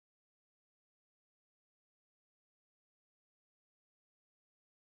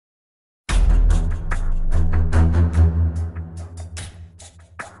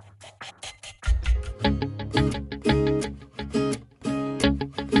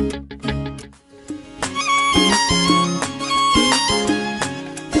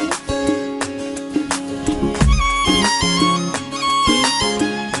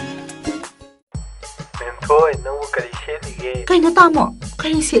tamo.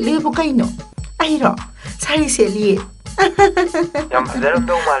 Kari seli bu kaino. Airo. Sari seli. Yam fazaram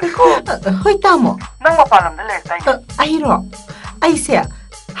dong maliko. Hoi tamo. Nang mapalam da lek tai. Airo. Aise.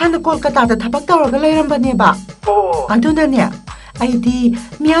 Hana Kolkata da thabak tawraga leirambane ba. Oh. Adunane. Aidi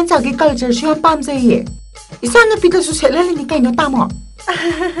Myanmar culture su yam pamjaye. Isana pita su selali kaino tamo.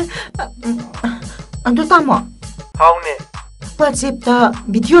 Ando tamo. Haune. WhatsApp da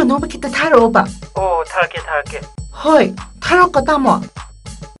video no bakita tharo ba. Oh, tharke. Hoi, tharo ka tamo.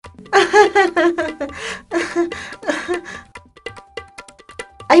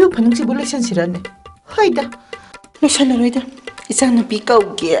 Ayo panung si bulesan sirane. Hoi da. Lesan roida. Isana pi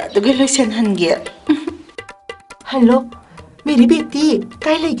kauge, daga lesan hange. Hello. मेरी बेटी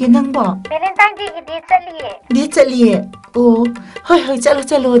काय लेके नंगबो Valentine day की date चलिए ओ होय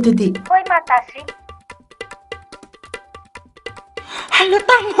चलो दीदी होय माताश्री हेलो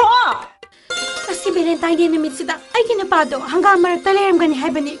तामो असी वेलेंटाइन डे निमित सिदा आइगे न पादो हंगाम मरता लेरमगनि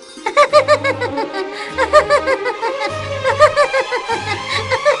हाइबनी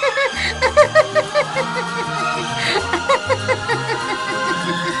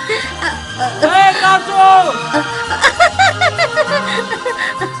ए काजो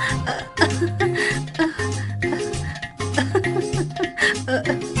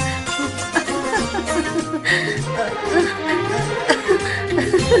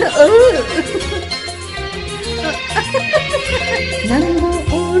Nangbu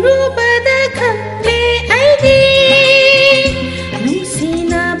uru pada khamle aidi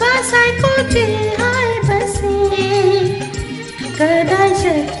Nungsina basai ko jihai basi Kadai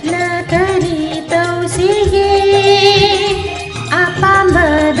syakna kari tau sige Apa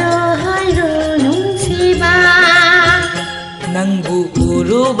mado hairu nungsiba Nangbu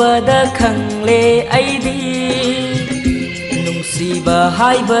uru pada khangle aidi Nungsiba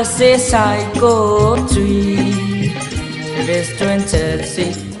hai base sai ko chui Restaurant church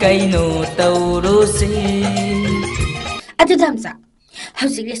kaino taurusi Adu damsa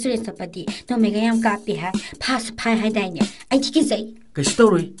Hausi restaurant sapadi no mega yam kapi ha pass phai hai dai ne ai ki zai Kai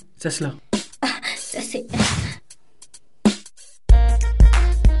story sasla Sase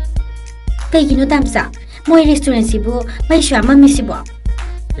Kai gino damsa moi restaurant sibu mai shwa mami sibu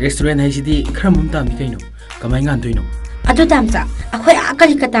Restaurant hai sidi kharam tam ni kaino kamai ngan doino Adu damsa akhoi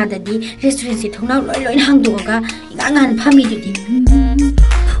akali kata dadi restaurant si thongna loi hangdoga ngan phami dudi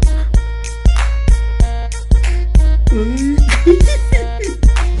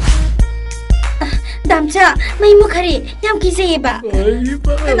Damsa mai mukhari yam kizeba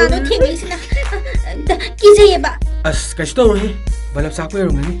nanu thimi sina kizeba As kai story balap sakwe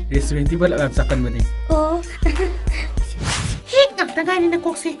rongani restaurant ti balap sakan mani Oh Hik ngakta gani na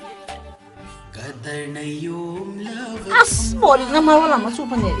koksi As boli na mawala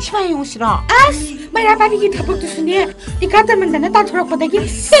masupane shma yung sira As mayra babi ki thapok tu sune dikata mandana ta thorak padagi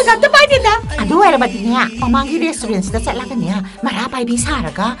sega to bai da Adu era badinya pamangi restaurant sida chala kanya mara pai bi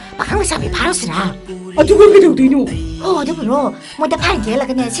saraga pakang sabi pharo sira Adu ko kido dino Oh adu bro mo da phai ge la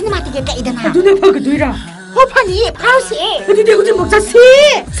kanya cinematic ge kai dana Adu na phag doira Ho phani pharo si Adu de ko jim boksa si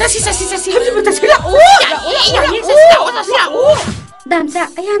Sasi Ham jim boksa sila o Damsa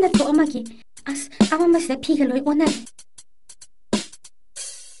ayana to amaki As ama masla phiga loi ona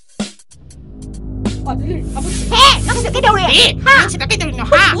Hey nang sa kai dawi ha sa kai dawi no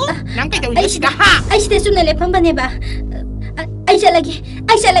ha nang kai dawi sida ha ai sida sunna le phamba ne ba ai cha lagi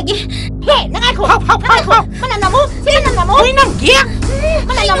Hey nang ai ko mana namu oi nang gia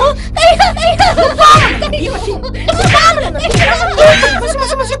mana namu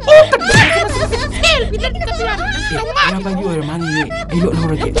Kenapa you are mani ni Gilo na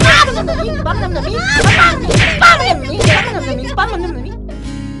rage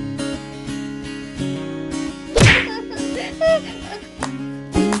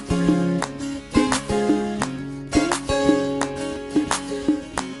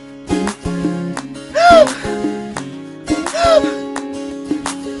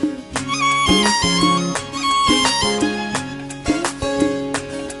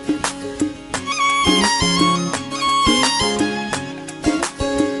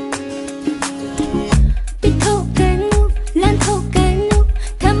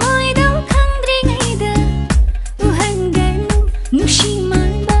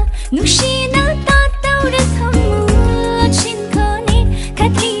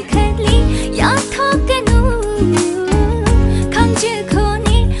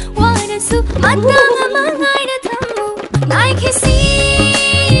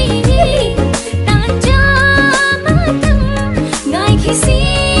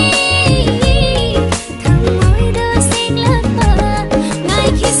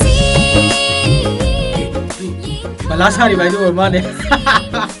बला सारी भाई तो माने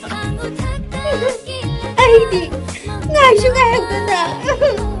ꯑꯩꯗꯤ ꯉꯥꯏꯁꯨ ꯉꯥꯏꯔꯛꯇꯅ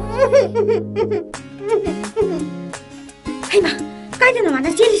ꯍꯩꯃꯥ ꯀꯥꯏꯗꯅꯣ ꯃꯥꯅ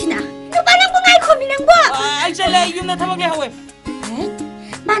ꯆꯦꯜꯂꯤꯁꯤꯅ ꯅꯨꯄꯥ ꯅꯪꯕꯨ ꯉꯥꯏꯈꯣꯃꯤ ꯅꯪꯕꯣ ꯑꯩ ꯆꯠꯂꯦ ꯌꯨꯝꯗ ꯊꯕꯛ ꯂꯩꯍꯧꯋꯦ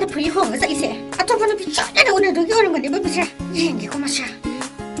ꯃꯥꯅ ꯐꯨꯔꯤ ꯍꯣꯡꯉ ꯆꯠꯂꯤꯁꯦ ꯑꯇꯣꯞꯄ ꯅꯨꯄꯤ ꯆꯥꯅꯅ ꯎꯅꯗꯣꯏꯒꯤ ꯑꯣꯏꯔꯝꯒꯅꯦꯕ ꯃꯁꯦ ꯌꯦꯡꯒꯦꯀꯣ ꯃꯁꯦ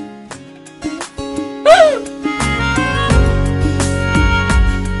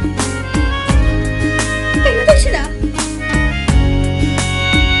ꯀꯩꯅꯣ ꯇꯧꯁꯤꯅ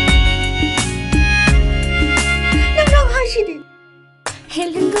ꯅꯪ ꯍꯥꯏꯁꯤꯗꯤ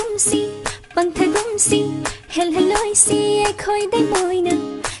ꯍꯦꯜꯍꯟꯒꯨꯝꯁꯤ ꯄꯪꯊꯒꯨꯝꯁꯤ ꯍꯦꯜꯍꯜꯂꯣꯏꯁꯤ ꯑꯩꯈꯣꯏꯗ ꯃꯣꯏꯅ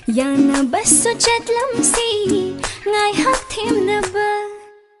ꯌꯥꯅꯕꯁꯨ ꯆꯠꯂꯝꯁꯤ ꯉꯥꯏꯍꯥꯛ ꯊꯦꯝꯅꯕ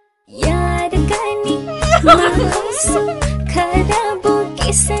ꯌꯥꯔꯒꯅꯤ ꯃꯈꯣꯏꯁꯨ ꯈꯔꯕꯨ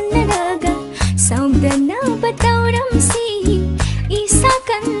ꯀꯤꯁꯟꯅꯔꯒ ꯁꯧꯗꯅꯕ ꯇꯧꯔꯝꯁꯤ ꯏꯁꯥ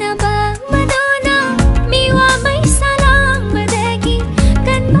ꯀꯟꯅꯕ ꯃꯗꯨꯅ ꯃꯤꯋꯥ ꯃꯩꯁꯥ ꯂꯥꯡꯕꯗꯒꯤ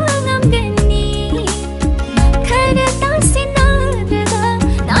ꯀꯟꯕ ꯉꯝꯒꯅꯤ ꯈꯔ ꯇꯥꯁꯤꯟꯅꯔꯒ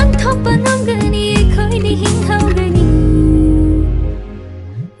ꯅꯥꯟꯊꯣꯛꯄ ꯉꯝꯒꯅꯤ ꯑꯩꯈꯣꯏꯗꯤ ꯍꯤꯡꯍꯧꯒꯅꯤ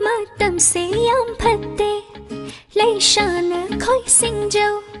ꯃꯇꯝꯁꯦ ꯌꯥꯝ ꯐꯠꯇꯦ ꯂꯩꯁꯥꯅ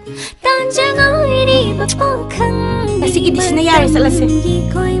ꯈꯣꯏꯁꯤꯡꯖꯧ ꯇꯥꯟꯖꯉꯥꯏꯔꯤꯕ ꯄꯥꯈꯪ ꯉꯁꯤꯒꯤꯗꯤ ꯌꯥꯔꯦ ꯆꯠꯂꯁꯦ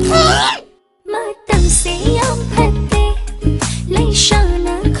ꯃꯇꯝꯁꯦ ꯌꯥꯝ ꯐꯠꯇꯦ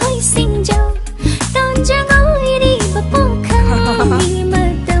ꯂꯩꯁꯥꯅ ꯈꯣꯏꯁꯤꯡꯖꯧ ꯇꯥꯟꯖꯉꯥꯏꯔꯤꯕ ꯄꯥꯈꯪꯒꯤ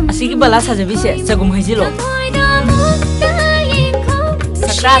ꯃꯇꯝ ꯑꯁꯤꯒꯤ ꯕꯂꯥ ꯁꯥꯖꯕꯤꯁꯦ ꯆꯒꯨꯝ ꯍꯩꯖꯤꯜꯂꯣ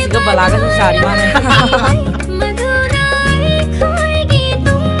ꯁꯀ꯭ꯔꯥꯁꯤꯒ ꯕꯂꯥꯒꯁꯨ ꯁꯥꯔꯤ ꯃꯥꯅꯦ ꯃꯗꯨꯅ ꯑꯩꯈꯣꯏꯒꯤ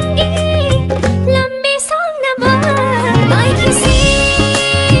ꯇꯨꯡꯒꯤ ꯂꯝꯕꯤ ꯁꯥꯡꯅꯕ ꯉꯥꯏꯈꯤꯁꯤ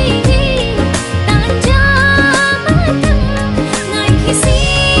ꯇꯥꯟꯖꯥ ꯃꯇꯝ ꯉꯥꯏꯈꯤꯁꯤ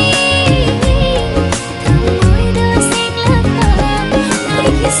ꯊꯃꯣꯏꯗ ꯁꯦꯡꯂꯛꯄ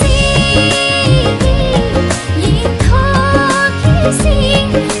ꯉꯥꯏꯈꯤꯁꯤ ꯌꯦꯡꯊꯣꯛꯈꯤꯁꯤ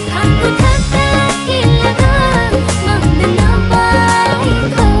ꯈꯥꯡꯕ ꯊꯛꯇ ꯏꯜꯂꯒ ꯃꯪꯗꯅꯕ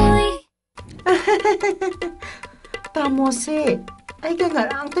ꯑꯩꯈꯣꯏ ꯇꯥꯃꯣꯁꯦ ꯑꯩꯒ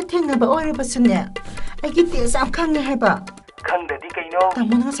ꯉꯔꯥꯡꯇ ꯊꯦꯡꯅꯕ ꯑꯣꯏꯔꯕꯁꯨꯅꯦ ꯑꯩꯒꯤ ꯇꯦꯁ ꯌꯥꯝ ꯈꯪꯉꯦ ꯍꯥꯏꯕ ꯈꯪꯗꯗꯤ ꯀꯩꯅꯣ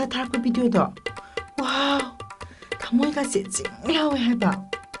ꯇꯥꯃꯣꯅ ꯉꯁꯥꯏ ꯊꯥꯔꯛꯄ ꯚꯤꯗꯤꯑꯣꯗꯣ ꯋꯥꯎ ꯊꯃꯣꯏꯒꯁꯦ ꯆꯤꯡ ꯌꯥꯎꯋꯦ ꯍꯥꯏꯕ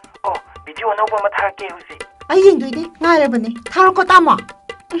ꯑꯣ ꯚꯤꯗꯤꯑꯣ ꯑꯅꯧꯕ ꯑꯃ ꯊꯥꯔꯛꯀꯦ ꯍꯧꯖꯤꯛ ꯑꯩ ꯌꯦꯡꯗꯣꯏꯅꯦ ꯉꯥꯏꯔꯕꯅꯦ ꯊꯥꯔꯛꯀꯣ ꯇꯥꯃꯣ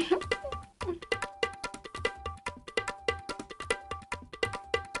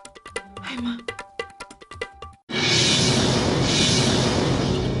ꯍꯩꯃꯥ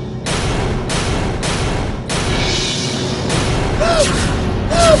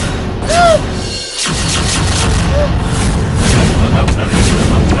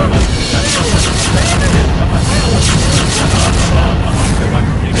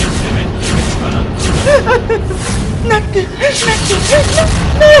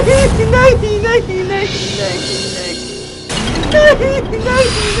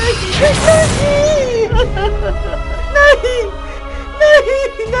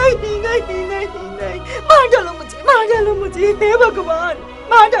मार डालो मुझे हे भगवान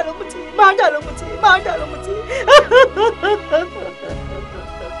मार डालो मुझे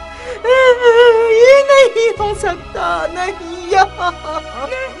ये नहीं हो सकता नहीं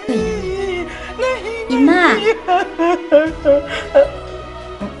इमा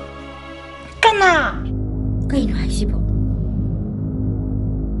कना कहीं हाइसिबो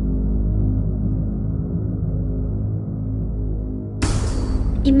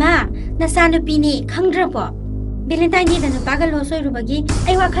इमा नसानुपीनी खंग्रबो Valentine da nupaga loso rubagi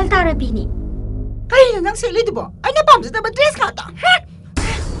ai wakhal tarabini kai nang seli dibo ai na pamjada ba dress khata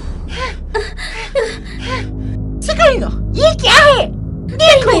सिकारी नो ये क्या है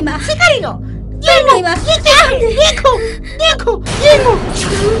देखो सिकारी नो ये क्या है देखो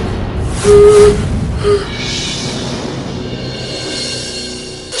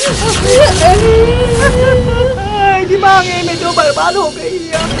दिमाग में तो बर्बाद हो गई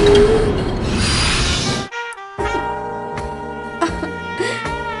है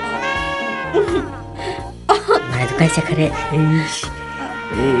मैं तो कैसे करे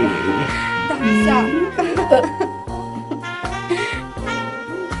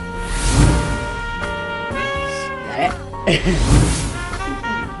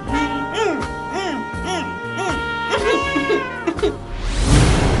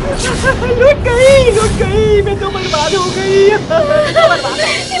लुट गई मैं तो बर्बाद हो गई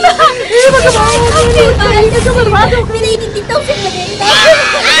बर्बाद हो गई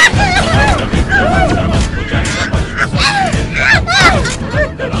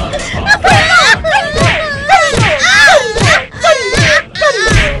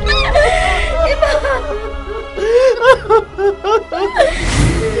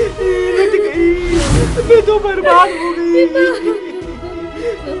मैं तो बर्बाद हो गई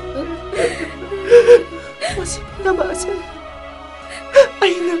Masipinabasa.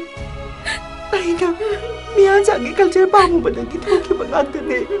 Aina miyanjagi culture pamubadagi thokiba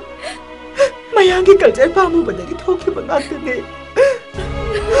ngakane. Mayangi culture pamubadagi thokiba ngakane.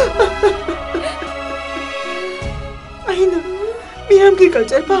 Aina miyamgi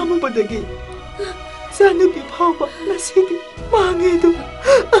culture pamubadagi sanupi phawa nasidi mangedu.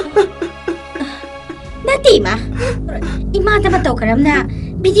 Nati ma. Ima ta matau karamna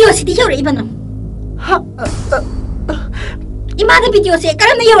video sidi yore ibano. Ima ta video se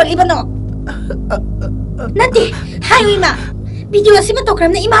karamna yore ibano. Nati hayo ima. Video si matau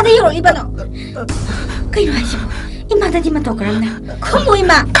karamna ima ta yore ibano. Kaino haisi mo. Ima ta di matau karamna. Komo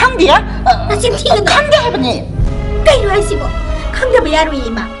ima. Kangdiya? Nasim tingin Kangdiya haibani. Kaino haisi mo. Kangda bayaro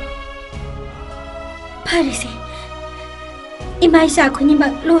ima. Parisi. Ima isa ko ni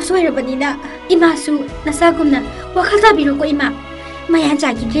mag loso irabani na. Ima su nasagumna wakata biro ko ima. Mayan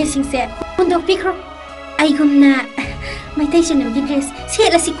jagi dressing se undok pikro. Ay gumna may tension ng dress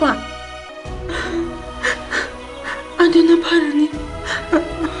sila si kwa. Ano na parani?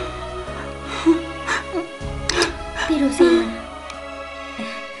 Pero sa ima.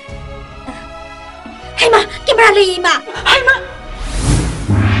 Hay ma, kimrali ima. Hay ma.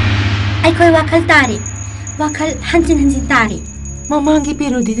 Ay ko'y wakal tari. Wakal hansin tari. Mamangi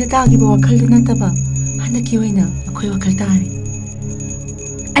parody na tagiba wakal na nataba. Hanaki na ako'y wakal tari.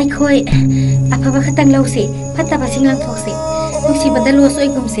 Ay ko'y apaba katang lawsi, pataba singang tosi. Nusi badalos o'y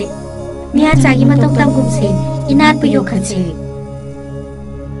gumsi. Miya tsagi matong gumsi, inaat po yung kansi.